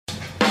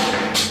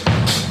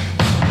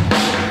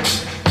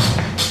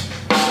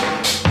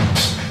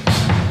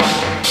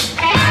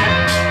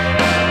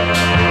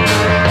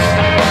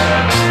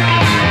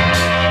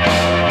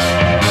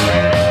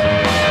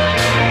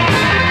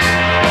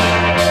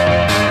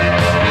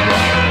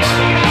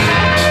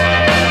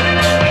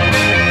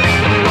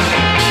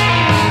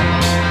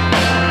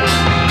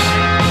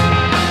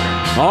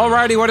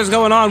righty, what is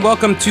going on?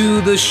 Welcome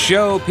to the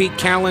show. Pete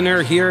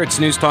Kaliner here.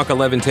 It's News Talk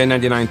 1110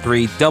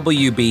 99.3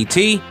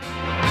 WBT.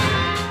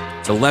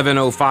 It's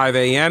 11:05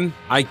 a.m.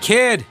 I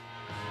kid.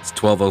 It's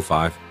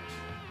 12:05.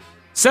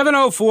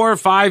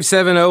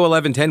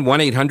 704-570-1110,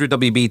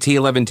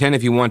 1-800-WBT-1110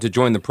 if you want to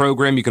join the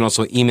program. You can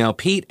also email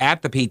Pete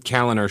at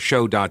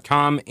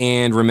thepetekalinershow.com.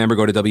 And remember,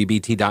 go to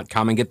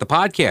WBT.com and get the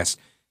podcast.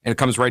 And it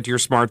comes right to your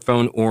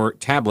smartphone or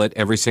tablet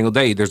every single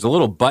day. There's a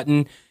little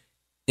button.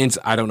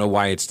 I don't know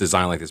why it's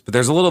designed like this, but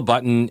there's a little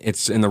button.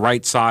 It's in the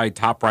right side,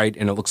 top right,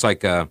 and it looks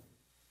like a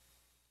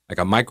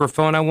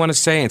microphone, I want to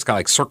say. And it's got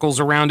like circles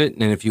around it.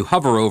 And if you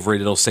hover over it,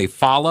 it'll say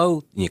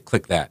follow, and you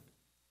click that.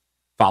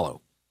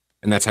 Follow.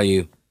 And that's how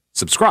you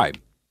subscribe.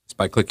 It's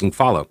by clicking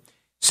follow.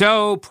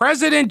 So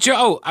President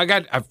Joe,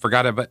 I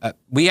forgot about,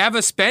 we have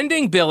a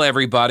spending bill,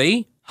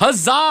 everybody.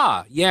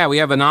 Huzzah! Yeah, we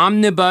have an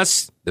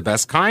omnibus, the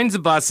best kinds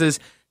of buses,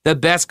 the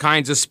best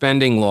kinds of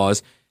spending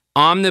laws.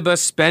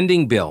 Omnibus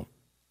spending bill.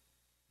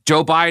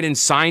 Joe Biden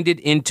signed it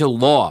into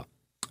law.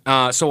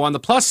 So on the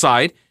plus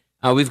side,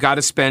 we've got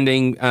a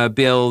spending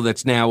bill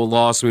that's now a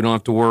law, so we don't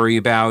have to worry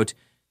about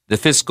the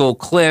fiscal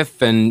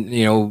cliff and,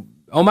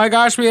 oh my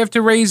gosh, we have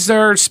to raise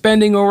our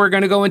spending or we're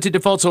going to go into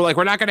default. So,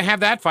 we're not going to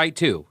have that fight,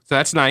 too. So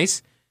that's nice.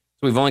 So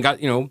we've only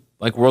got,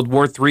 like World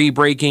War III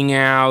breaking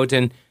out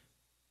and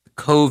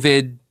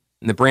COVID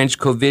and the branch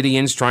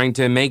Covidians trying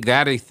to make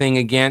that a thing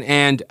again.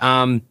 And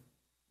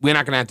we're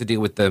not going to have to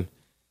deal with the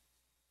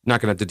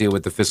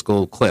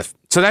fiscal cliff.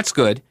 So that's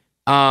good.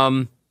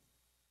 Downside,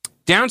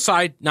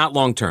 not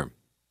long term.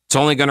 It's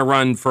only going to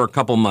run for a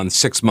couple months,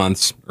 6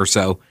 months or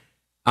so.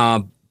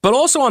 But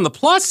also on the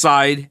plus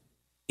side,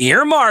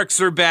 earmarks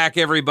are back,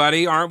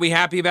 everybody. Aren't we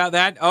happy about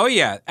that? Oh,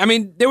 yeah. I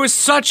mean, there was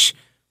such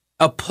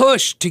a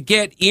push to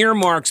get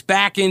earmarks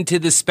back into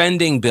the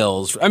spending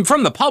bills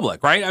from the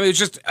public, right? I mean, it's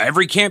just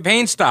every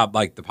campaign stop.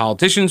 Like the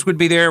politicians would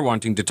be there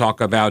wanting to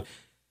talk about,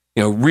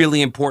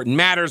 really important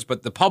matters,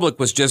 but the public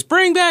was just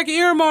bring back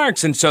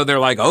earmarks. And so they're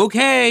like,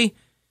 okay.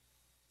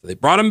 So they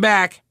brought them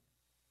back.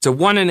 It's a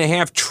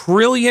 $1.5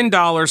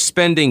 trillion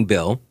spending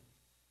bill.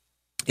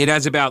 It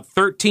has about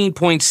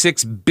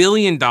 $13.6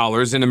 billion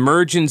in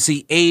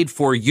emergency aid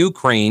for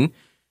Ukraine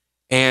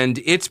and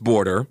its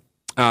border.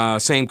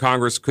 Saying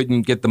Congress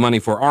couldn't get the money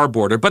for our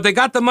border, but they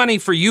got the money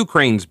for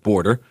Ukraine's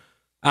border.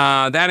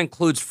 That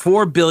includes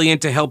 $4 billion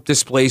to help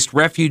displaced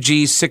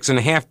refugees,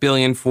 $6.5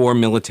 billion for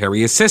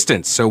military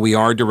assistance. So we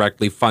are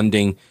directly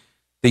funding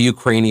the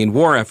Ukrainian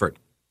war effort.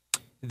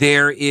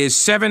 There is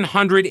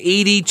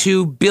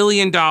 $782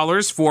 billion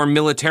for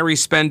military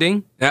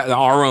spending,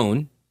 our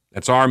own.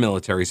 That's our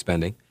military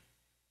spending.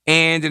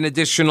 And an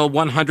additional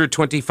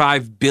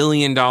 $125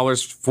 billion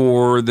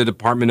for the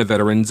Department of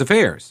Veterans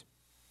Affairs.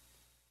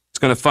 It's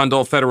going to fund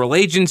all federal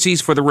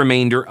agencies for the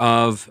remainder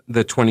of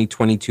the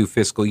 2022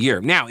 fiscal year.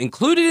 Now,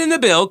 included in the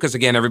bill, because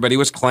again, everybody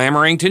was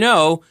clamoring to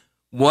know,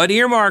 what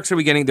earmarks are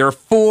we getting? There are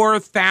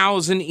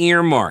 4,000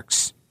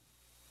 earmarks.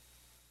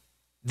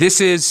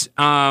 This is,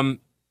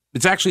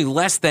 it's actually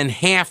less than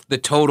half the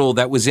total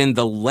that was in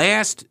the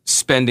last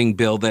spending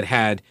bill that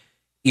had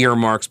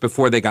earmarks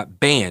before they got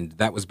banned.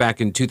 That was back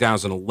in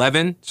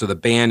 2011, so the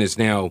ban is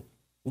now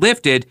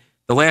lifted.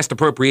 The last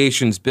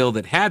appropriations bill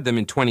that had them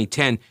in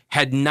 2010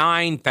 had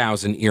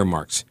 9,000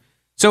 earmarks.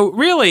 So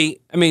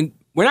really, I mean,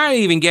 we're not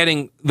even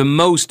getting the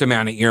most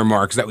amount of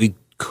earmarks that we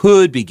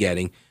could be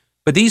getting.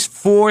 But these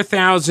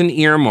 4,000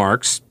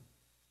 earmarks,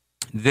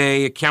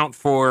 they account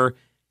for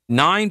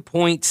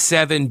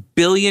 $9.7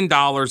 billion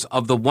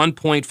of the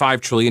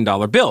 $1.5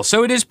 trillion bill.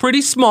 So it is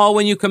pretty small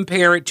when you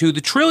compare it to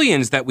the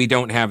trillions that we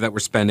don't have that we're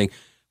spending.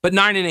 But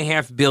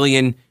 $9.5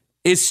 billion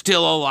is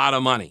still a lot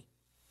of money.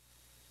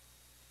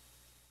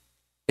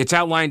 It's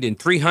outlined in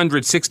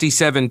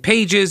 367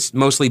 pages,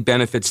 mostly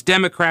benefits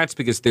Democrats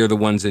because they're the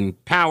ones in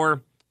power.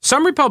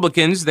 Some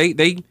Republicans,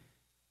 they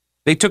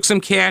took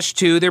some cash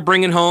too. They're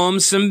bringing home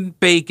some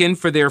bacon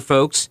for their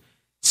folks.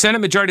 Senate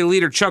Majority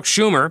Leader Chuck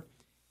Schumer,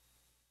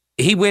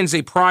 he wins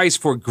a prize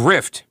for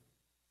grift.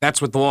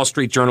 That's what the Wall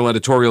Street Journal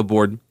editorial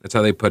board, that's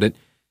how they put it.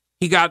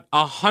 He got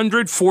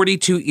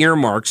 142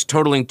 earmarks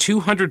totaling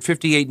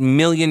 $258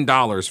 million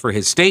for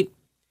his state.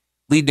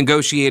 Lead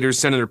negotiators,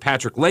 Senator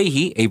Patrick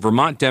Leahy, a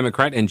Vermont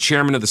Democrat and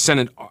chairman of the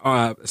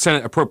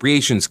Senate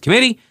Appropriations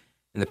Committee,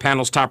 and the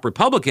panel's top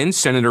Republicans,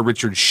 Senator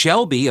Richard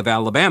Shelby of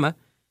Alabama,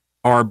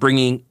 are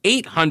bringing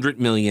 $800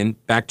 million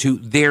back to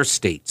their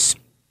states.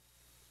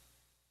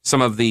 Some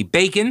of the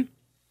bacon,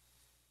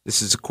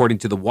 this is according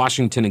to the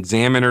Washington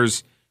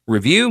Examiner's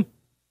review,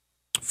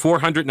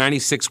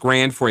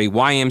 $496,000 for a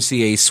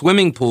YMCA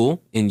swimming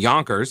pool in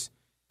Yonkers.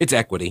 It's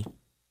equity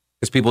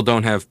because people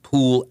don't have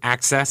pool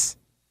access.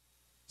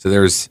 So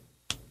it's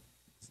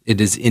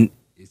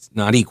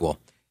not equal.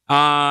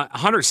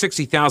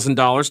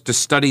 $160,000 to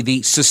study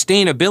the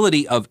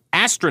sustainability of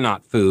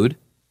astronaut food,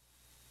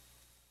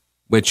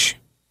 which,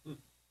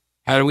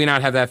 how do we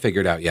not have that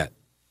figured out yet?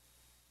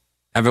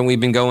 Haven't we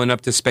been going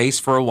up to space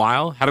for a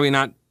while? Have they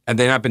not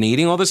been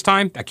eating all this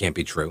time? That can't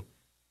be true.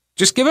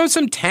 Just give them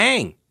some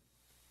tang.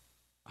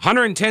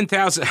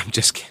 $110,000. I'm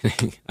just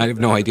kidding. I have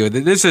no idea.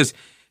 This is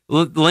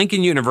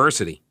Lincoln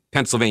University,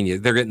 Pennsylvania,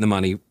 they're getting the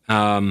money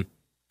to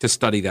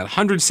study that.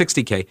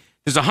 $160K.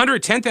 There's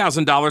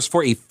 $110,000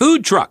 for a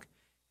food truck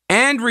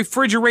and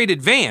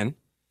refrigerated van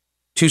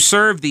to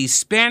serve the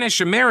Spanish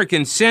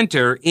American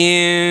Center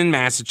in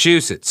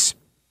Massachusetts.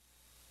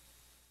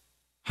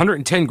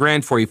 110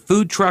 grand for a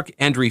food truck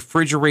and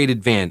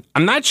refrigerated van.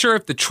 I'm not sure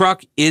if the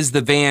truck is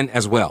the van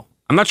as well.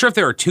 I'm not sure if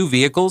there are two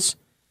vehicles.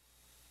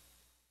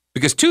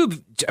 Because two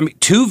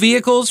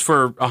vehicles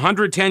for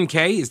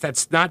 $110K,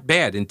 that's not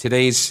bad in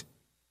today's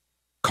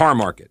car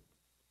market.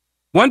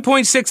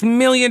 $1.6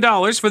 million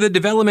for the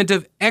development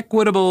of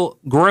equitable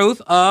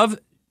growth of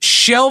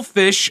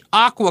shellfish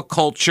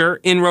aquaculture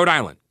in Rhode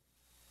Island.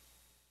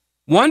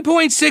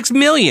 $1.6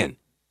 million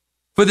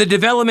for the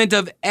development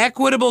of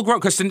equitable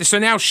growth. So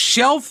now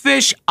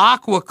shellfish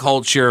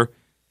aquaculture,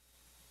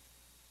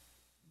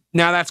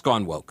 now that's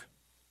gone woke.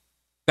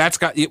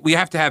 We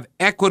have to have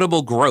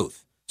equitable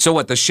growth. So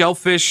what, the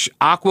shellfish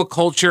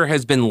aquaculture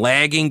has been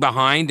lagging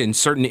behind in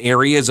certain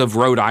areas of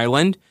Rhode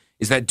Island?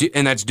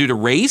 And that's due to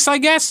race, I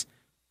guess?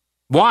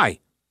 Why?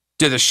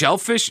 Do the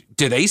shellfish,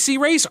 do they see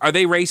race? Are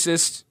they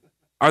racist?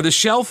 Are the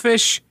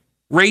shellfish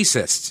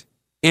racist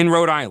in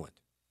Rhode Island?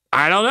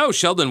 I don't know.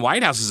 Sheldon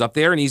Whitehouse is up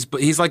there, and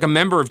he's like a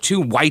member of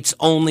two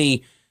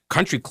whites-only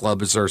country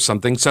clubs or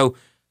something. So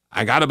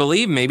I got to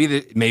believe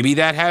maybe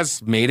that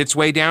has made its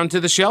way down to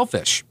the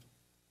shellfish.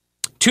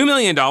 $2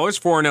 million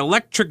for an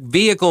electric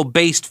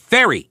vehicle-based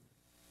ferry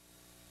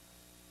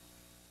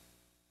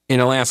in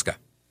Alaska.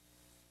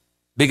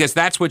 Because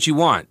that's what you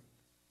want,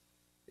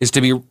 is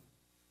to be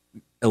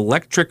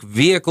electric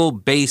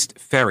vehicle-based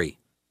ferry.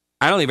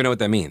 I don't even know what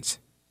that means.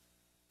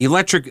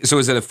 Electric, so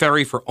is it a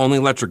ferry for only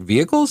electric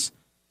vehicles?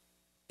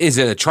 Is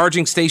it a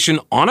charging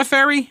station on a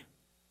ferry?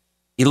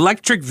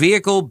 Electric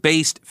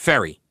vehicle-based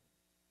ferry.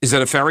 Is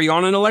it a ferry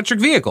on an electric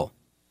vehicle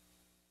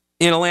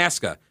in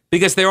Alaska?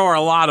 Because there are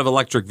a lot of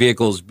electric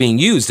vehicles being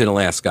used in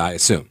Alaska, I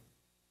assume.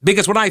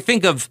 Because when I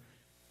think of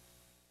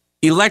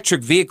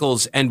electric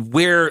vehicles and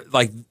where,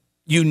 like,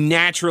 you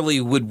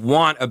naturally would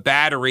want a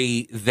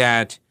battery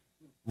that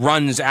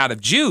runs out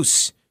of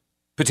juice,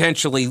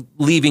 potentially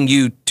leaving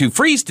you to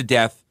freeze to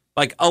death,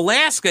 like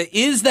Alaska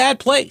is that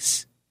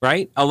place,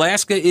 right?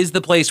 Alaska is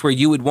the place where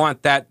you would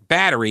want that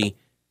battery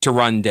to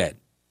run dead.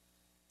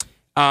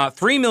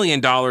 $3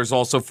 million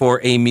also for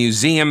a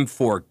museum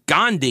for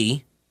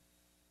Gandhi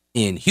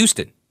in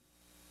Houston.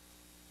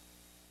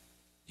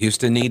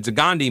 Houston needs a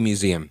Gandhi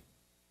museum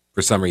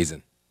for some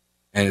reason.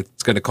 And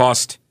it's going to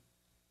cost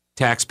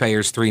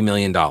taxpayers $3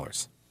 million.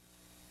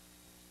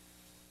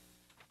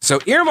 So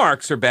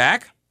earmarks are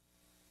back.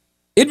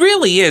 It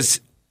really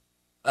is.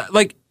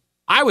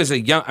 I was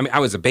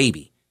a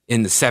baby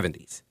in the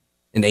 70s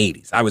and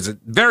 80s. I was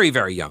very,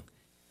 very young.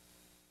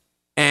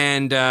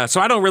 And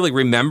so I don't really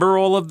remember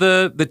all of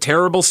the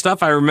terrible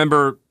stuff. I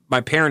remember my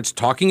parents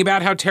talking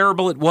about how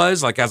terrible it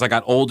was, like as I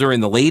got older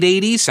in the late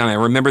 80s, and I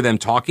remember them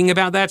talking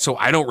about that, so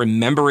I don't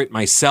remember it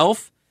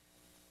myself.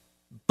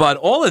 But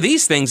all of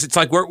these things, it's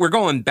like we're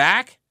going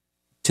back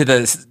to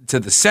the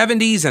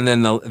 70s and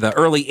then the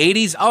early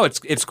 80s. Oh,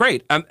 it's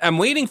great. I'm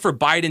waiting for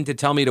Biden to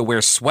tell me to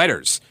wear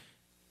sweaters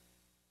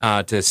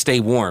to stay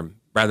warm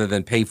rather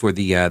than pay for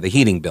the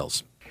heating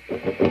bills.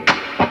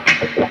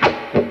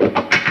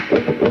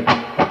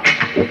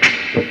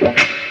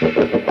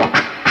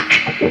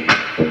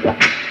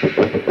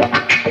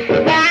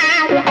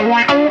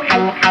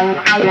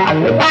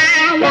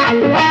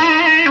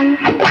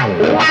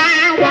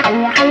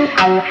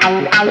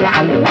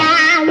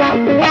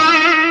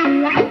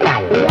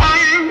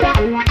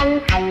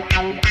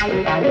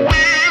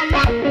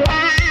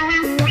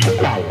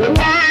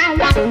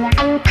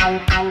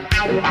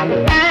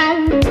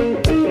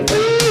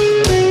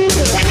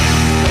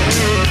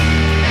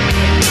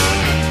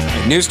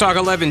 News Talk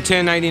 11,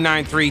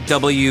 1099.3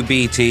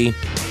 WBT.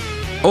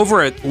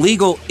 Over at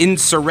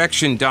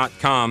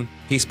legalinsurrection.com,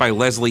 piece by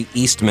Leslie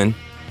Eastman,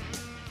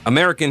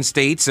 American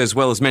states, as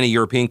well as many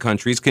European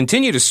countries,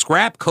 continue to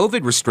scrap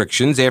COVID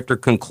restrictions after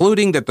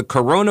concluding that the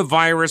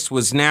coronavirus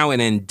was now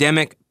an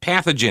endemic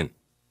pathogen.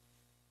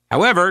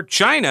 However,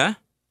 China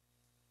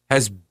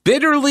has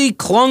bitterly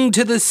clung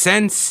to the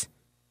sense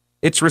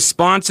its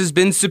response has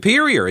been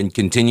superior and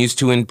continues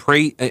to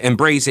embrace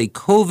a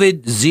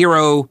COVID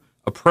zero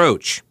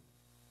approach.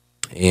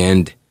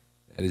 And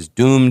that is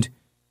doomed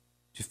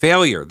to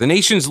failure. The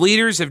nation's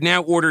leaders have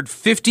now ordered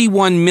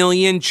 51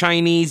 million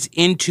Chinese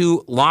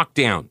into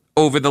lockdown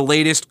over the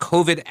latest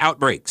COVID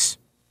outbreaks.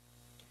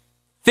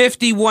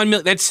 51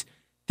 million.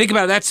 Think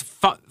about it. That's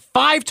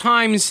five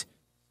times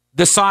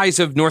the size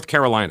of North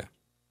Carolina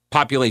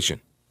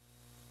population.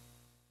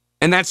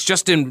 And that's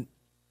just in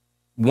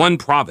one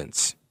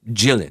province,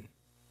 Jilin.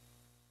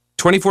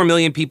 24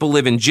 million people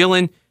live in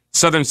Jilin,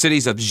 southern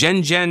cities of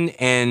Shenzhen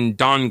and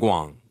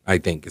Dongguan, I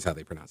think is how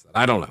they pronounce that.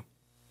 I don't know.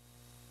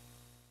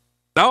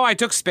 Oh, I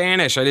took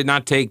Spanish. I did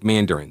not take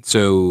Mandarin.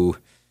 So,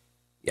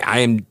 yeah, I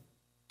am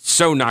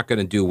so not going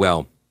to do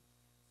well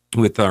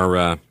with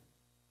our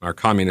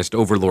communist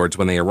overlords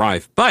when they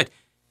arrive. But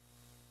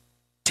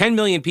 10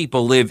 million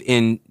people live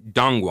in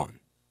Dongguan.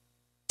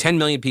 10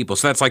 million people.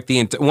 So that's like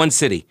one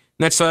city.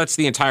 And that's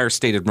the entire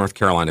state of North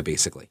Carolina,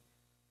 basically.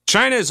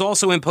 China is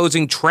also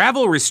imposing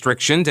travel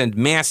restrictions and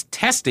mass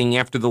testing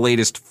after the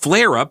latest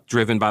flare-up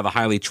driven by the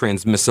highly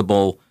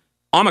transmissible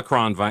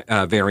Omicron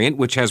variant,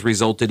 which has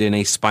resulted in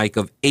a spike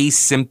of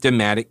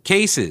asymptomatic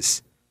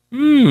cases.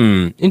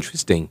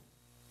 Interesting.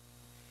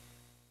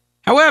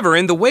 However,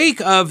 in the wake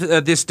of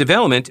this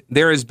development,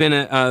 there has been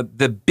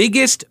the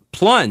biggest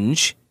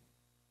plunge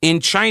in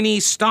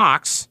Chinese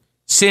stocks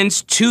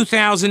since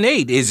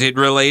 2008. Is it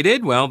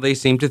related? Well, they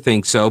seem to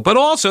think so. But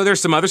also,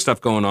 there's some other stuff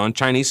going on.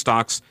 Chinese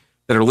stocks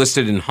that are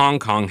listed in Hong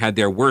Kong had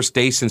their worst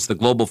day since the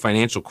global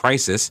financial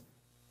crisis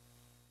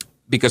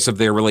because of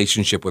their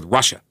relationship with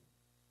Russia.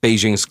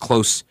 Beijing's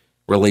close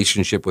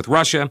relationship with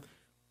Russia.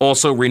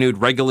 Also, renewed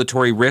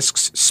regulatory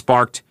risks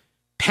sparked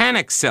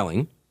panic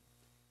selling.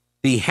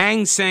 The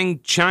Hang Seng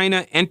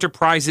China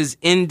Enterprises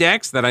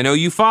Index, that I know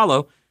you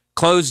follow,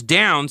 closed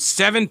down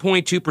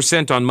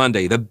 7.2% on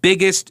Monday, the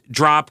biggest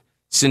drop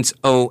since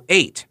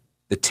 '08.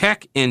 The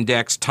tech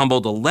index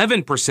tumbled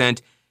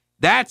 11%.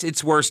 That's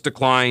its worst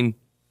decline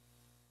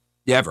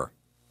ever.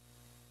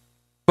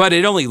 But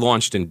it only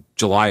launched in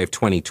July of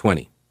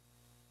 2020.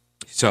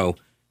 So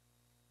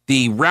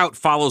the rout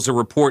follows a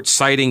report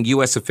citing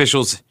U.S.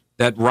 officials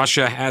that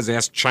Russia has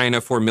asked China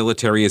for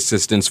military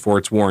assistance for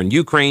its war in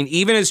Ukraine.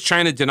 Even as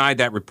China denied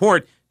that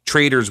report,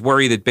 traders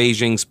worry that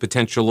Beijing's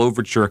potential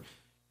overture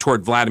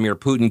toward Vladimir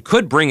Putin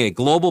could bring a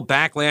global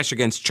backlash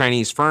against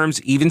Chinese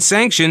firms, even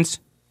sanctions.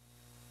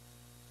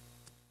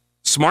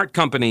 Smart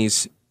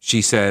companies,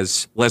 she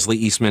says, Leslie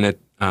Eastman at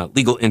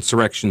Legal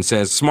Insurrection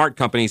says, smart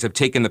companies have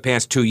taken the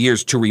past 2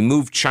 years to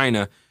remove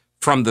China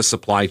from the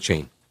supply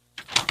chain.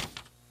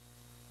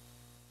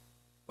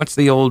 What's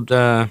the old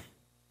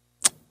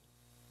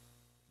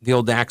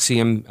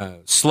axiom?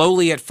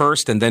 Slowly at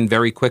first and then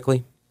very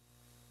quickly.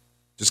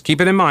 Just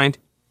keep it in mind.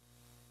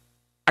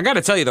 I got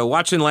to tell you, though,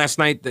 watching last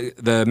night,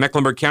 the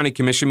Mecklenburg County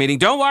Commission meeting,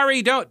 don't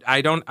worry,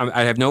 I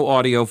have no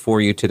audio for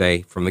you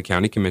today from the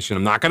County Commission.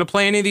 I'm not going to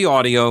play any of the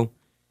audio,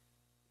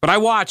 but I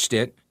watched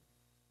it,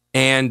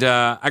 and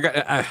I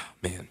got,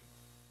 man,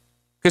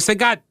 because they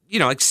got,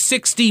 like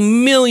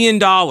 $60 million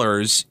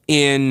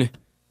in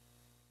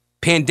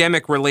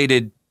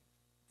pandemic-related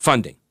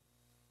funding.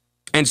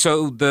 And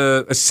so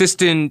the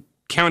assistant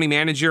county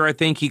manager, I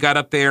think, he got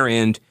up there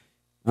and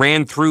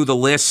ran through the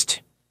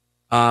list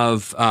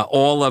of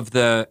all of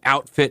the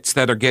outfits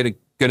that are going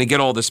to get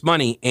all this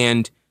money.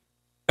 And,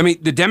 I mean,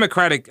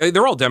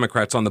 they're all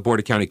Democrats on the Board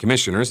of County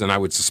Commissioners, and I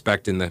would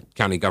suspect in the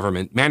county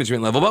government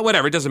management level, but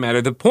whatever, it doesn't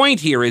matter. The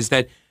point here is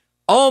that,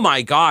 oh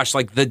my gosh,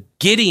 like the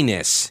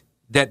giddiness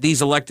that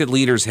these elected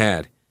leaders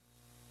had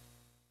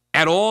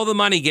at all the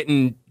money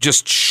getting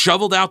just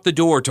shoveled out the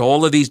door to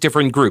all of these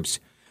different groups.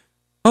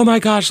 Oh my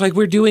gosh, like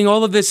we're doing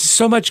all of this,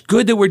 so much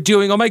good that we're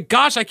doing. Oh my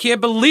gosh, I can't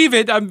believe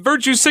it. I'm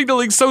virtue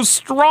signaling so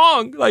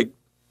strong. Like,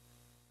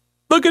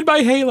 look at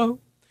my halo.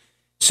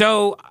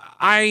 So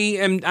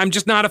I'm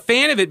just not a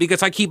fan of it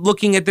because I keep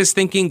looking at this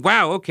thinking,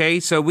 wow,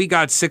 okay, so we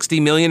got 60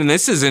 million and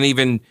this isn't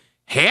even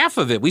half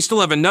of it. We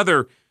still have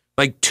another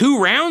like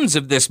 2 rounds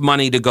of this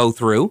money to go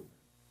through.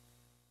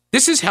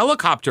 This is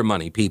helicopter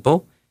money,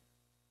 people.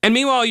 And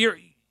meanwhile,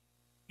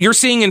 you're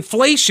seeing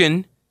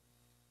inflation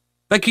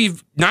like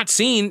you've not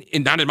seen,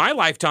 not in my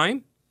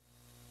lifetime.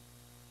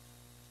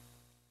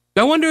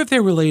 I wonder if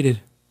they're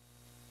related.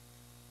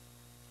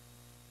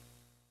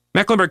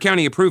 Mecklenburg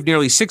County approved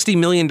nearly $60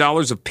 million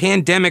of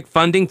pandemic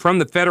funding from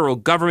the federal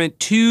government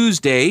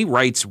Tuesday,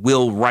 writes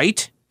Will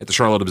Wright at the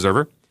Charlotte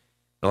Observer,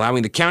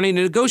 allowing the county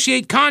to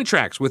negotiate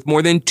contracts with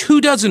more than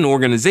 24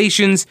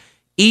 organizations,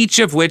 each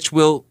of which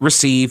will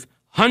receive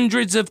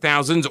hundreds of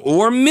thousands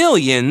or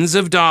millions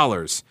of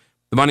dollars.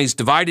 The money's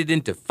divided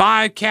into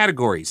 5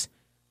 categories: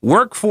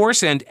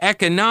 workforce and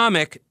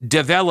economic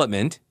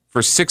development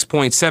for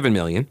 $6.7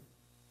 million.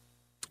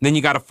 Then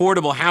you got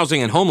affordable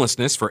housing and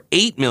homelessness for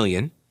 $8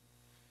 million.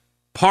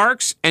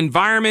 Parks,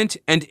 environment,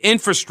 and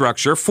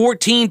infrastructure,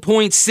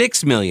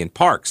 $14.6 million.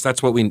 Parks,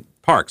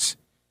 parks.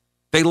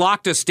 They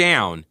locked us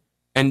down,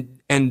 and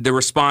the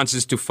response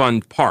is to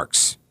fund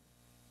parks.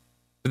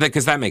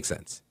 Because that makes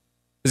sense.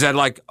 Is that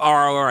like,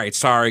 all right,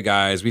 sorry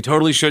guys, we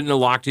totally shouldn't have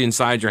locked you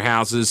inside your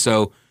houses,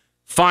 so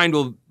fine,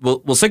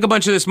 we'll sink a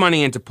bunch of this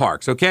money into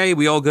parks, okay?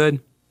 We all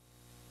good?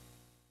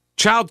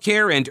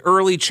 Childcare and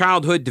early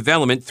childhood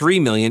development, $3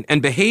 million,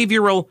 and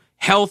behavioral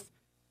health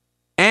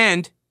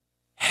and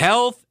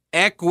health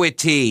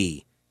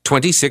equity,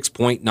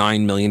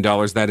 $26.9 million.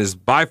 That is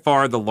by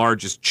far the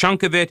largest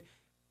chunk of it,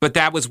 but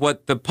that was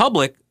what the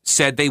public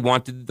said they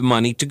wanted the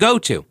money to go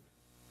to.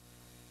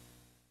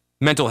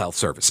 Mental health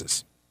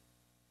services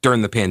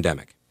during the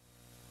pandemic,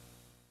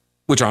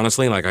 which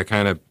honestly, like I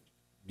kind of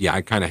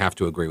have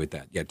to agree with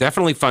that. Yeah,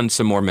 definitely fund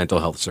some more mental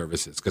health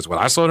services because what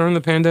I saw during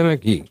the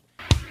pandemic,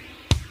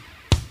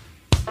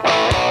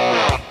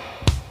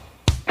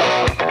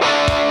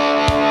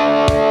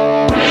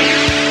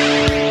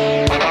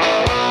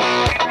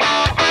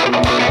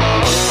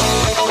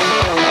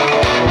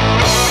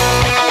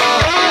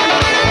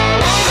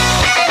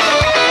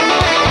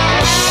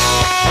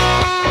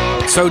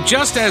 So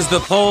just as the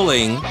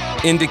polling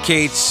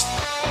indicates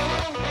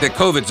that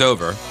COVID's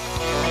over,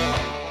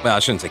 well, I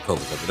shouldn't say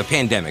COVID's over, the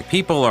pandemic,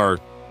 people are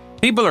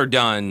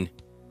done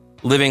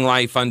living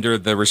life under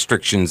the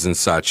restrictions and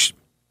such.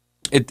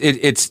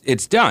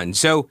 It's done.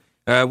 So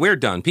we're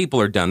done.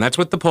 People are done. That's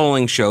what the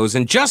polling shows.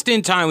 And just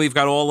in time, we've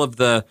got all of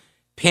the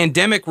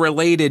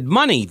pandemic-related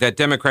money that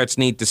Democrats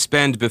need to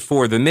spend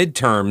before the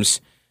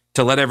midterms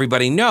to let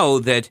everybody know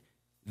that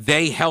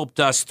they helped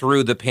us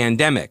through the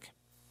pandemic.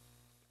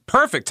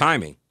 Perfect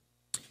timing.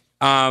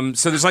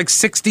 So there's like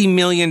 $60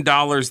 million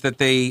that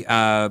they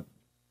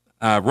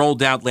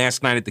rolled out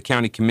last night at the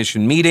county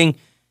commission meeting.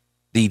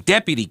 The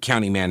deputy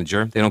county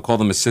manager, they don't call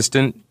them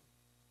assistant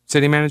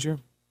city manager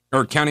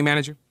or county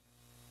manager.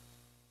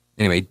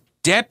 Anyway,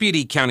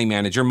 deputy county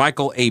manager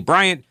Michael A.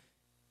 Bryant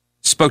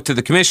spoke to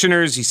the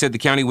commissioners. He said the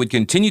county would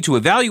continue to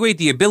evaluate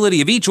the ability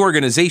of each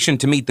organization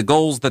to meet the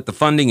goals that the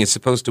funding is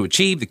supposed to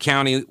achieve. The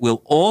county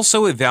will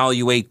also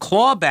evaluate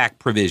clawback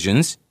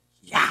provisions.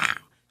 Yeah.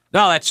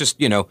 No, that's just,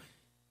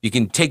 you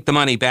can take the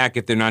money back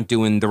if they're not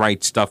doing the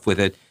right stuff with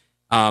it.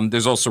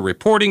 There's also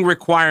reporting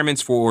requirements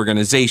for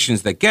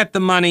organizations that get the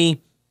money.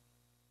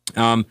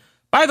 By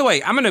the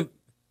way, I'm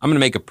gonna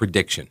make a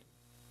prediction.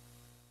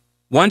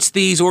 Once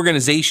these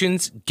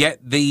organizations get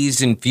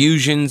these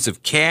infusions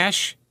of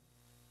cash,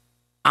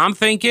 I'm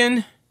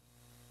thinking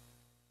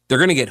they're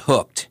going to get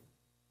hooked,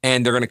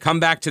 and they're going to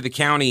come back to the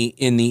county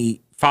in the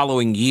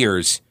following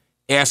years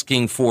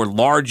asking for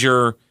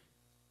larger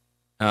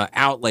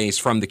outlays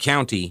from the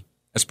county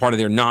as part of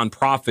their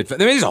nonprofit.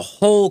 There is a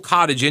whole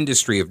cottage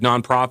industry of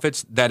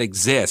nonprofits that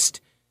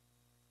exist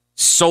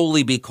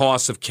solely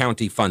because of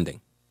county funding.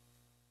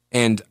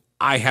 And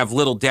I have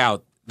little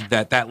doubt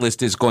that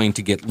list is going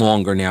to get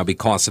longer now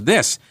because of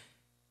this.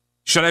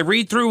 Should I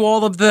read through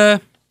all of the...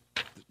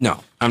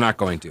 No, I'm not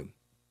going to.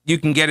 You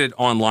can get it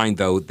online,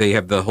 though. They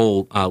have the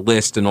whole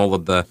list and all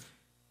of the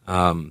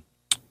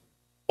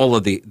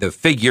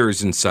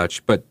figures and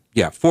such. But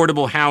yeah,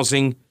 affordable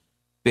housing,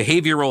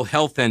 behavioral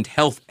health and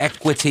health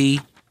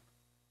equity,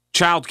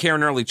 child care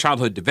and early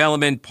childhood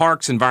development,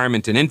 parks,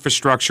 environment and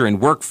infrastructure, and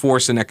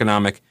workforce and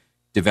economic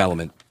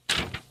development.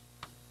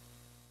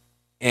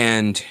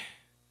 And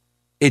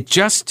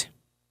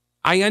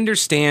I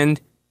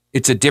understand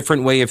it's a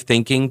different way of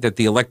thinking that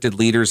the elected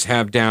leaders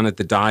have down at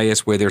the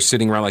dais, where they're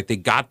sitting around like they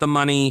got the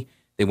money,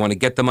 they want to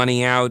get the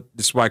money out.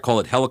 This is why I call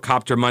it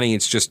helicopter money.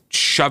 It's just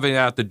shove it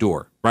out the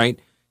door, right?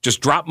 Just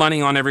drop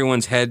money on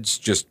everyone's heads,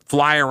 just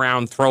fly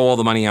around, throw all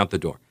the money out the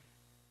door.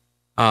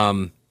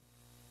 And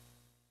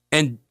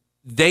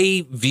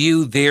they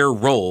view their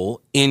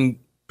role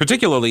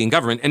particularly in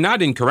government, and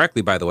not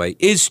incorrectly, by the way,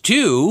 is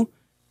to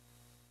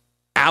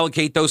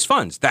allocate those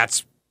funds.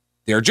 That's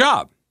their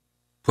job.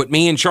 Put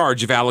me in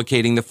charge of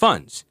allocating the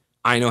funds.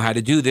 I know how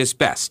to do this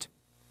best.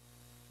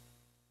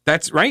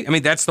 That's right. I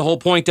mean, that's the whole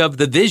point of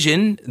the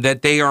vision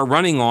that they are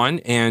running on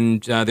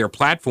and their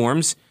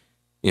platforms.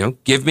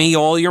 Give me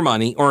all your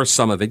money, or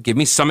some of it. Give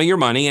me some of your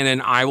money, and then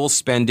I will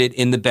spend it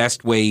in the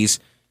best ways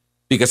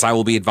because I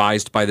will be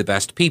advised by the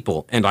best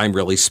people, and I'm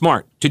really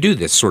smart to do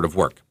this sort of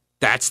work.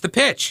 That's the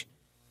pitch.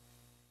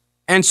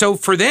 And so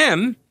for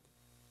them,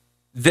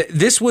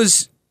 this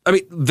was...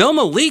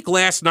 Vilma Leak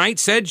last night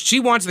said she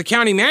wants the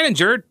county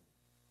manager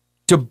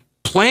to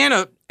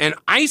plan an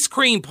ice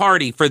cream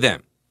party for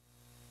them.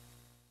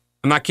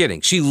 I'm not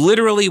kidding. She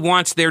literally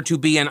wants there to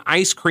be an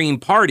ice cream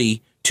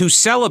party to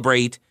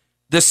celebrate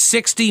the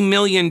 $60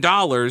 million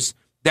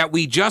that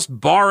we just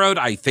borrowed,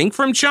 I think,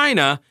 from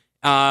China,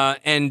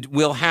 and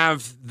we'll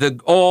have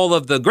all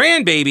of the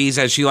grandbabies,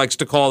 as she likes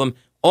to call them,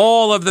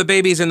 all of the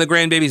babies and the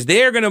grandbabies,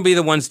 they're going to be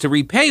the ones to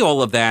repay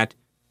all of that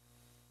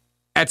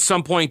at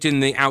some point in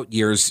the out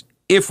years,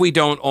 if we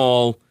don't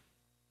all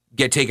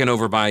get taken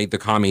over by the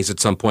commies at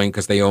some point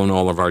because they own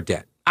all of our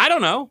debt. I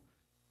don't know.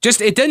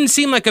 Just, it doesn't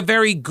seem like a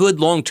very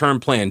good long-term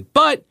plan.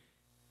 But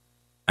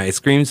ice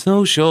cream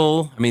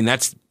social,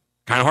 that's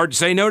kind of hard to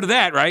say no to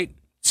that, right?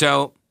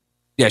 So,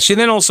 yeah, she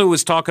then also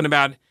was talking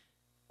about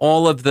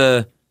all of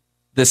the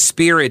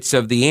spirits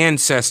of the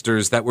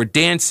ancestors that were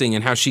dancing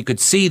and how she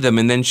could see them.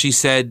 And then she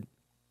said,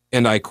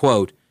 and I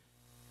quote,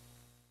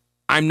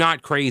 "I'm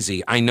not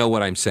crazy. I know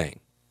what I'm saying."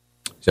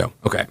 So,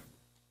 okay.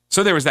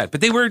 So there was that.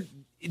 But they were,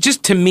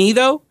 just to me,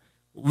 though,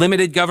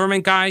 limited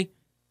government guy,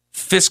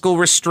 fiscal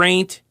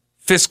restraint,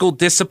 fiscal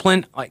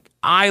discipline. Like,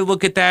 I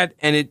look at that,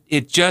 and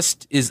it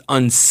just is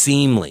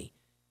unseemly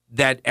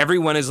that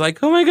everyone is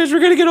like, oh my gosh, we're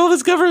going to get all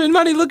this government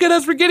money. Look at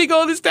us. We're getting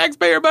all this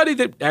taxpayer money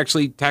that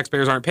actually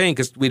taxpayers aren't paying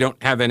because we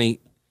don't have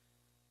any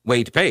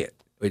way to pay it.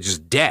 It's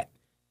just debt.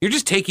 You're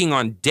just taking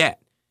on debt.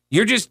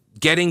 You're just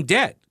getting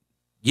debt.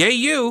 Yay,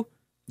 you.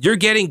 You're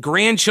getting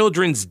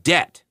grandchildren's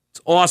debt. It's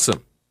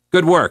awesome.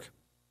 Good work.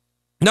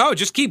 No,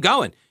 just keep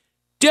going.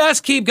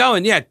 Just keep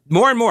going. Yeah,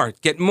 more and more.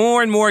 Get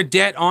more and more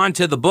debt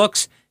onto the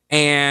books,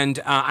 and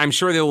I'm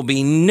sure there will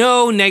be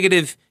no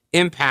negative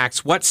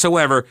impacts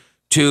whatsoever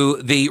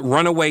to the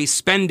runaway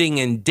spending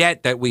and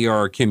debt that we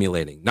are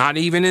accumulating. Not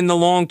even in the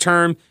long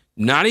term,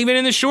 not even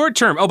in the short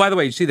term. Oh, by the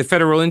way, you see the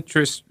federal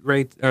interest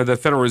rate, or the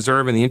Federal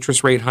Reserve and the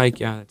interest rate hike?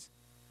 Yeah,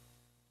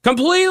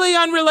 Completely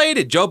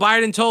unrelated. Joe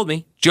Biden told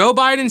me. Joe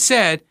Biden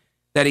said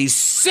that he's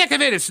sick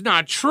of it. It's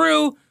not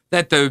true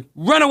that the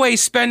runaway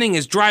spending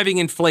is driving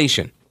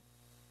inflation.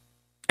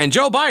 And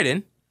Joe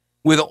Biden,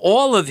 with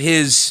all of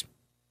his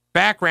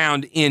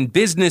background in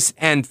business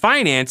and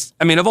finance,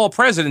 I mean, of all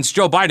presidents,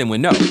 Joe Biden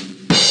would know.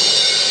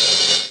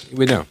 He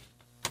would know.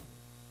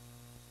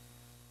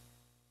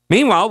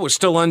 Meanwhile, we're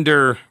still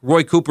under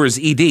Roy Cooper's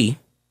ED, the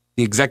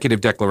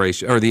executive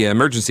declaration, or the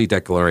emergency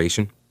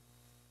declaration.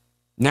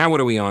 Now what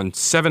are we on?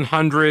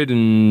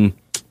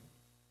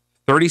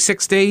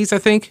 736 days, I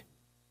think?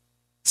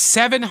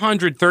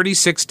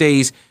 736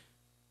 days.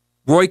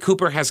 Roy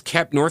Cooper has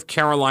kept North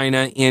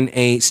Carolina in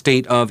a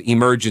state of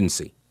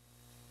emergency.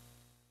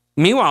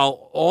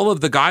 Meanwhile, all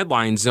of the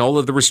guidelines, all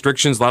of the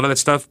restrictions, a lot of that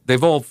stuff,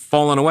 they've all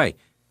fallen away.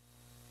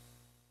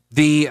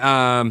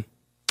 The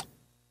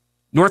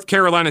North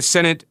Carolina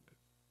Senate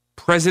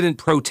President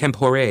pro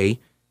tempore,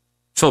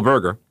 Phil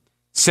Berger,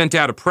 sent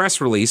out a press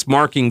release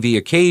marking the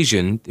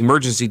occasion.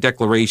 Emergency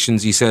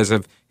declarations, he says,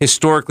 have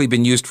historically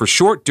been used for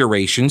short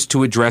durations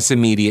to address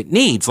immediate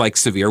needs like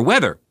severe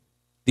weather.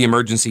 The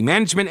Emergency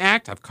Management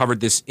Act, I've covered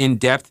this in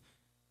depth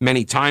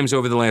many times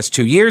over the last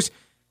 2 years.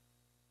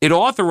 It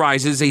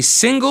authorizes a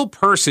single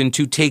person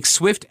to take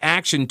swift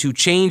action to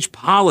change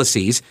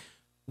policies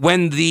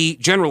when the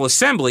General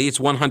Assembly, its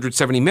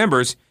 170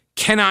 members,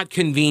 cannot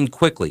convene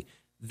quickly.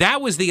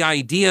 That was the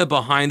idea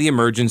behind the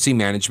Emergency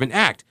Management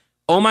Act.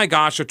 Oh my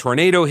gosh, a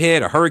tornado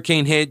hit, a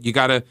hurricane hit, you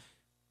got to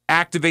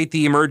activate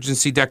the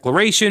emergency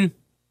declaration,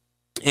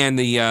 and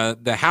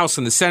the House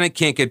and the Senate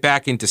can't get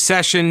back into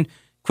session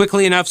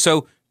quickly enough,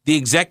 so the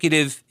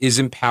executive is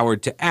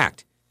empowered to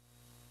act.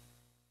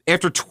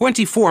 After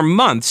 24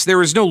 months,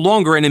 there is no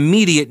longer an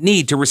immediate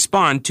need to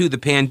respond to the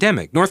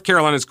pandemic. North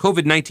Carolina's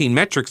COVID-19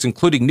 metrics,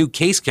 including new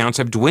case counts,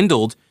 have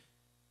dwindled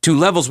to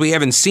levels we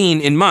haven't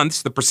seen in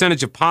months. The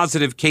percentage of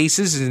positive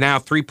cases is now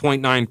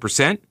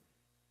 3.9%.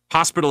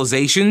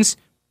 Hospitalizations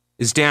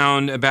is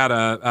down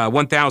about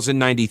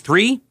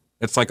 1,093.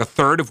 That's like a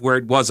third of where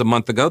it was a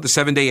month ago. The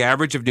 7-day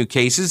average of new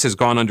cases has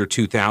gone under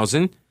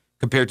 2,000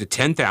 compared to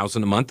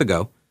 10,000 a month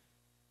ago.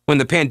 When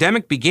the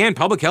pandemic began,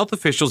 public health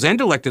officials and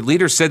elected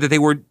leaders said that they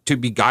were to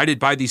be guided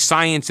by the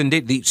science and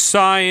data.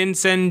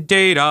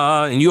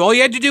 And all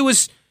you had to do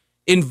was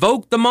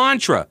invoke the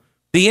mantra.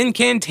 The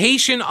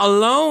incantation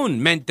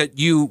alone meant that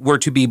you were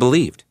to be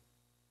believed.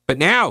 But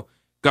now,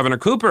 Governor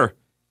Cooper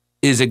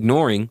is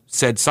ignoring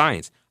said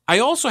science. I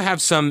also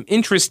have some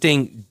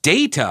interesting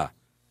data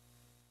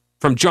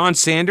from John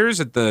Sanders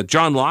at the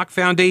John Locke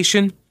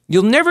Foundation.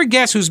 You'll never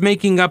guess who's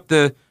making up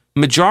the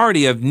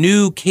majority of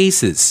new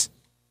cases.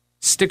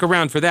 Stick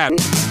around for that.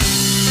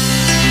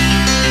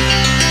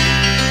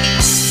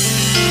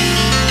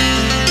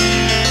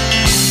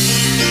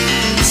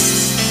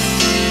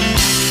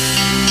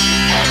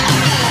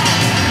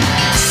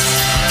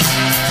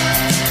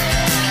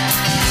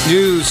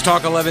 News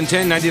Talk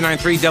 1110,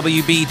 99.3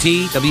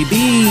 WBT.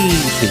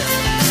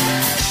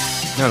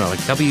 No, like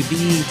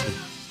WBT.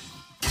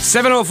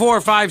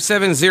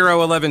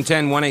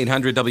 704-570-1110,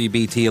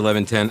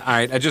 1-800-WBT-1110. All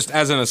right, just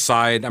as an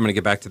aside, I'm going to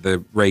get back to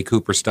the Ray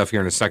Cooper stuff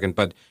here in a second,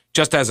 but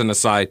just as an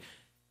aside,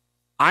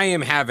 I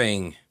am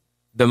having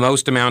the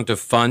most amount of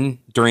fun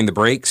during the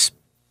breaks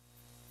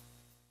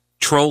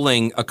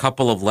trolling a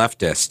couple of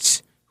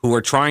leftists who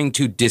are trying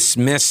to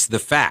dismiss the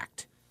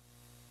fact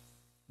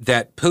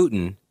that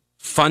Putin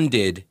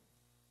funded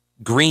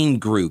green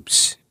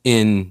groups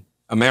in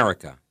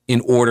America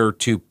in order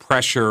to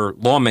pressure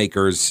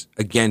lawmakers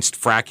against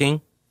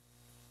fracking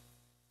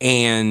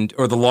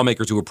or the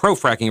lawmakers who are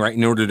pro-fracking, right,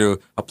 in order to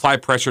apply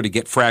pressure to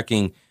get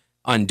fracking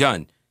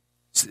undone.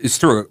 It's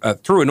through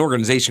an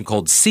organization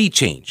called Sea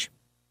Change.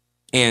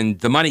 And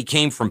the money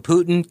came from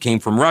Putin, came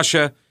from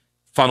Russia,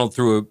 funneled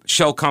through a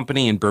shell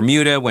company in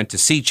Bermuda, went to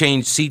Sea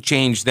Change. Sea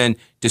Change then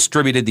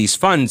distributed these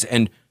funds,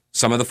 and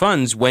some of the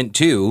funds went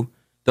to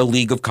the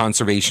League of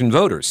Conservation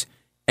Voters.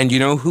 And you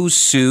know who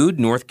sued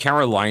North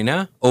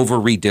Carolina over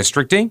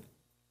redistricting?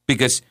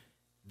 Because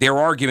their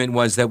argument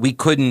was that we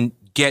couldn't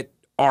get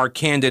our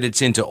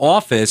candidates into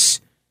office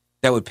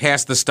that would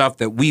pass the stuff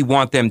that we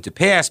want them to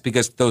pass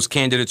because those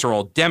candidates are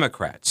all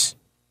Democrats.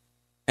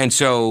 And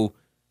so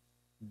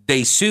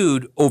they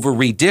sued over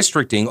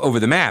redistricting, over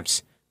the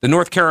maps, the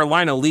North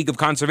Carolina League of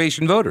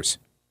Conservation Voters.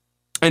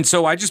 And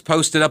so I just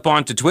posted up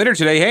onto Twitter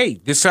today,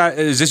 hey,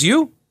 is this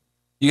you?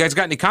 You guys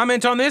got any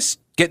comment on this?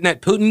 Getting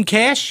that Putin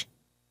cash?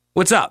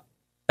 What's up?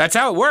 That's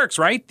how it works,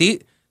 right?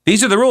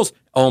 These are the rules.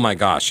 Oh, my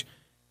gosh.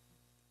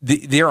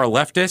 There are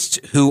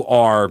leftists who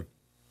are,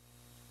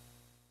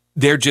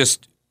 they're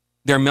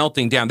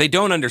melting down. They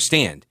don't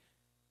understand.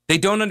 They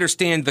don't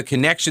understand the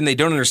connection. They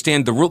don't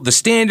understand the rule, the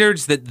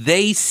standards that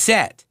they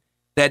set.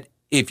 That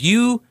if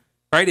you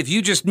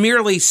just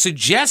merely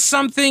suggest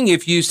something,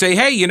 if you say,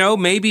 hey,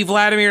 maybe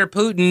Vladimir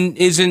Putin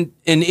isn't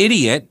an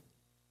idiot.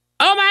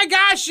 Oh, my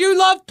gosh, you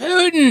love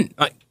Putin.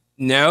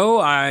 No,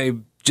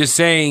 I'm just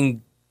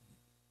saying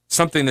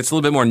something that's a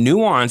little bit more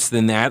nuanced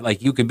than that.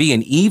 Like, you could be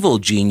an evil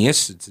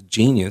genius. It's a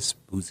genius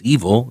who's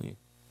evil.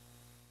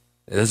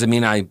 It doesn't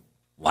mean I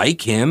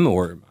like him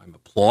or I'm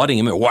applauding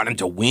him or want him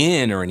to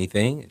win or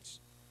anything.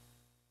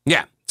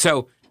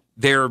 So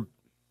they're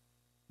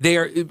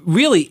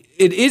really,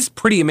 it is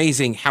pretty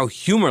amazing how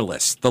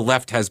humorless the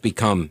left has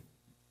become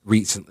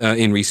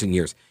in recent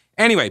years.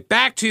 Anyway,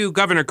 back to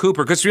Governor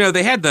Cooper, because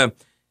they had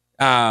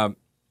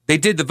they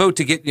did the vote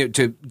to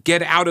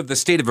get out of the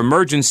state of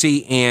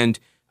emergency and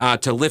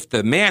to lift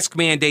the mask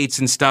mandates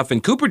and stuff,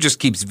 and Cooper just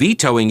keeps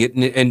vetoing it,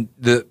 and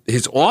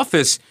his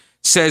office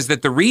says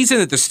that the reason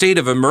that the state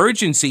of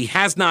emergency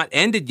has not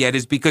ended yet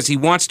is because he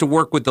wants to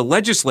work with the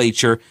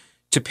legislature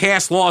to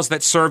pass laws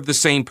that serve the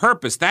same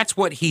purpose. That's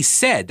what he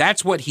said.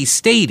 That's what he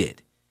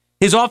stated.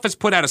 His office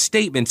put out a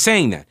statement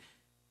saying that.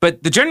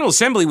 But the General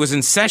Assembly was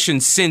in session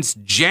since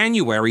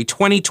January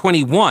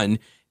 2021,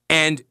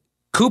 and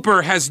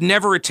Cooper has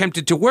never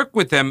attempted to work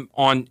with them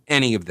on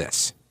any of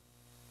this.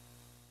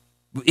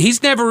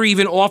 He's never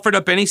even offered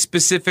up any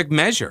specific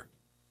measure.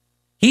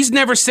 He's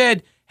never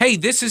said, hey,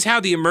 this is how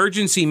the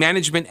Emergency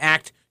Management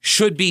Act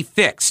should be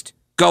fixed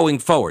going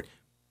forward.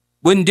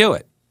 Wouldn't do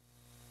it.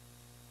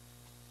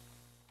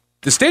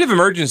 The state of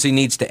emergency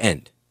needs to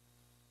end.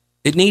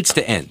 It needs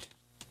to end.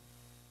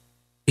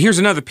 Here's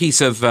another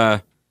piece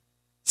of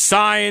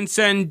science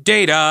and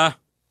data.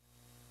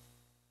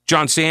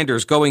 John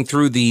Sanders going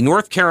through the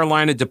North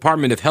Carolina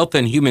Department of Health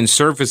and Human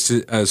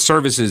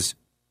Services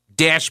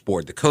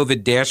dashboard, the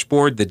COVID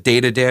dashboard, the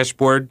data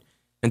dashboard.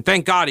 And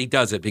thank God he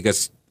does it,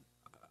 because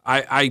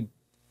I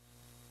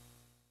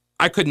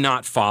could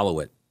not follow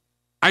it.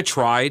 I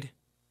tried,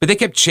 but they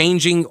kept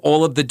changing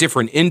all of the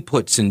different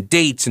inputs and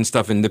dates and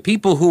stuff. And the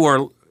people who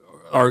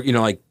are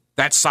like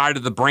that side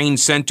of the brain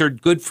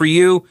centered, good for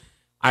you.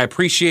 I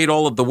appreciate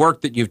all of the work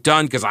that you've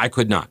done, because I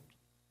could not.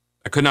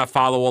 I could not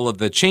follow all of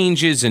the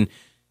changes and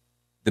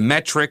the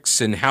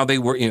metrics and how they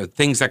were,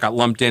 things that got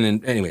lumped in.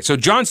 And anyway, so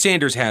John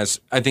Sanders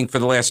has, I think for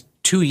the last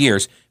 2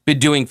 years, been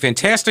doing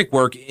fantastic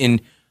work in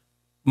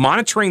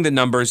monitoring the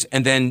numbers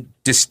and then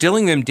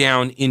distilling them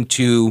down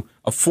into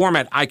a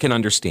format I can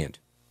understand.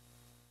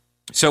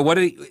 So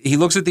he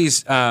looks at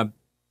these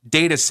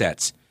data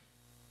sets.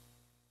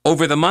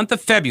 Over the month of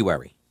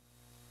February,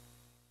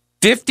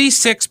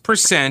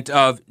 56%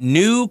 of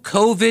new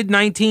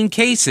COVID-19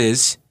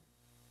 cases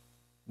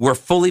were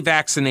fully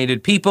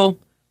vaccinated people.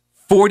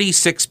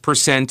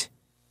 46%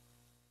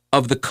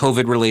 of the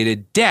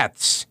COVID-related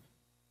deaths,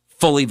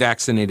 fully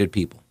vaccinated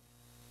people.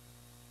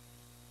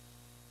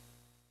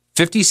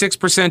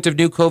 56% of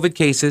new COVID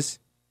cases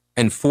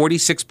and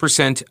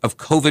 46% of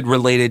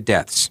COVID-related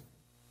deaths,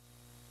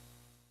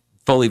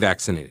 fully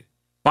vaccinated.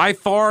 By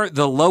far,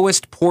 the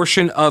lowest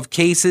portion of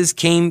cases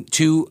came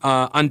to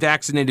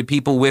unvaccinated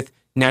people with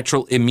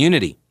natural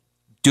immunity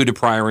due to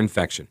prior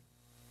infection.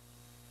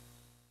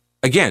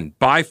 Again,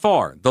 by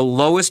far, the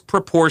lowest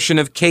proportion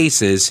of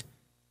cases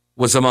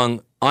was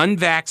among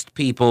unvaxxed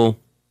people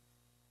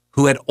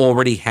who had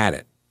already had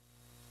it.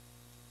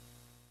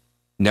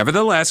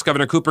 Nevertheless,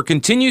 Governor Cooper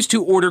continues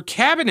to order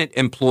cabinet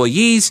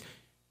employees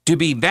to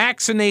be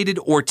vaccinated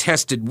or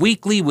tested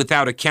weekly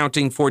without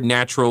accounting for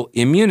natural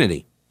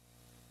immunity.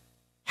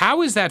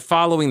 How is that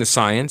following the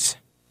science?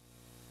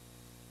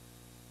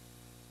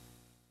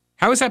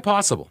 How is that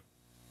possible?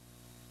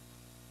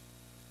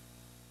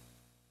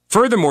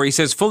 Furthermore, he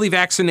says fully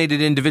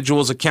vaccinated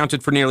individuals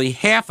accounted for nearly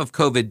half of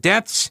COVID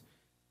deaths.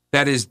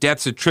 That is,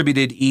 deaths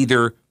attributed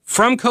either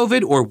from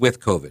COVID or with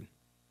COVID.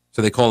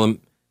 So they call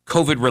them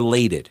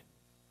COVID-related.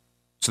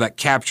 So that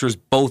captures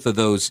both of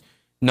those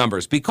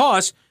numbers,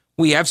 because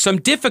we have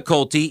some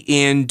difficulty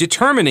in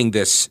determining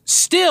this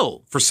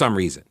still for some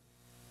reason.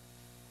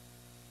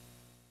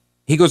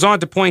 He goes on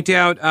to point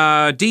out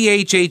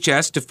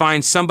DHHS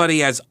defines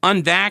somebody as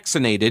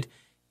unvaccinated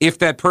if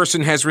that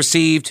person has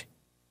received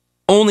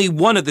only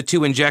one of the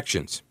two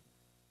injections.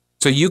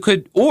 So you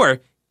could,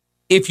 or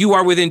if you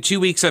are within 2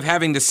 weeks of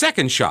having the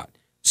second shot.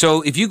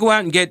 So if you go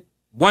out and get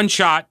one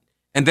shot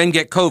and then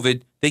get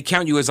COVID, they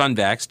count you as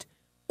unvaxxed.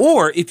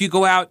 Or if you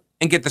go out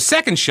and get the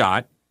second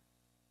shot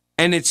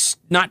and it's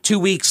not 2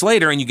 weeks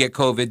later and you get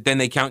COVID, then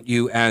they count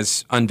you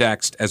as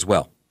unvaxxed as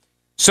well.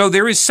 So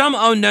there is some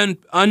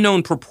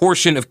unknown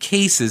proportion of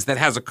cases that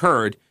has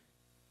occurred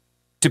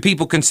to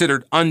people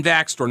considered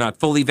unvaxxed or not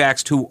fully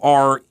vaxxed who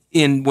are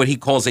in what he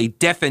calls a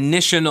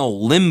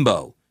definitional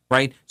limbo,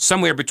 right?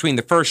 Somewhere between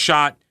the first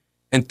shot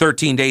and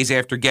 13 days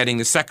after getting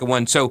the second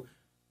one. So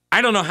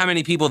I don't know how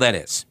many people that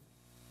is.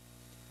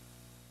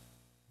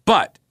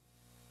 But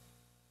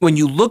when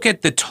you look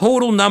at the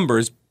total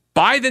numbers,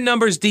 by the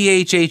numbers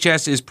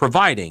DHHS is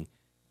providing,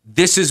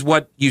 this is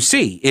what you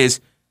see is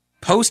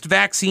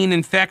post-vaccine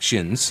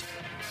infections,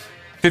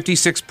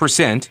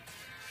 56%,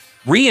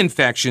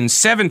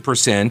 reinfections,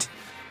 7%,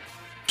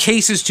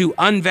 cases to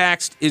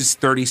unvaxxed is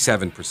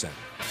 37%.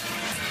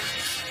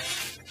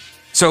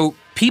 So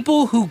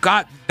people who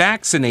got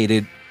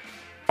vaccinated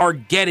are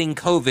getting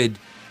COVID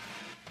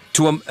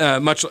to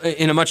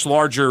in a much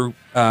larger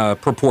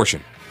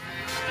proportion.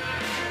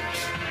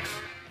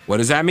 What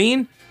does that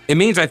mean? It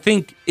means I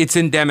think it's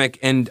endemic,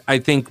 and I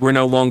think we're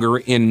no longer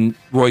in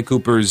Roy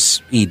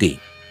Cooper's ED,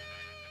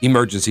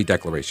 emergency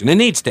declaration. It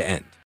needs to end.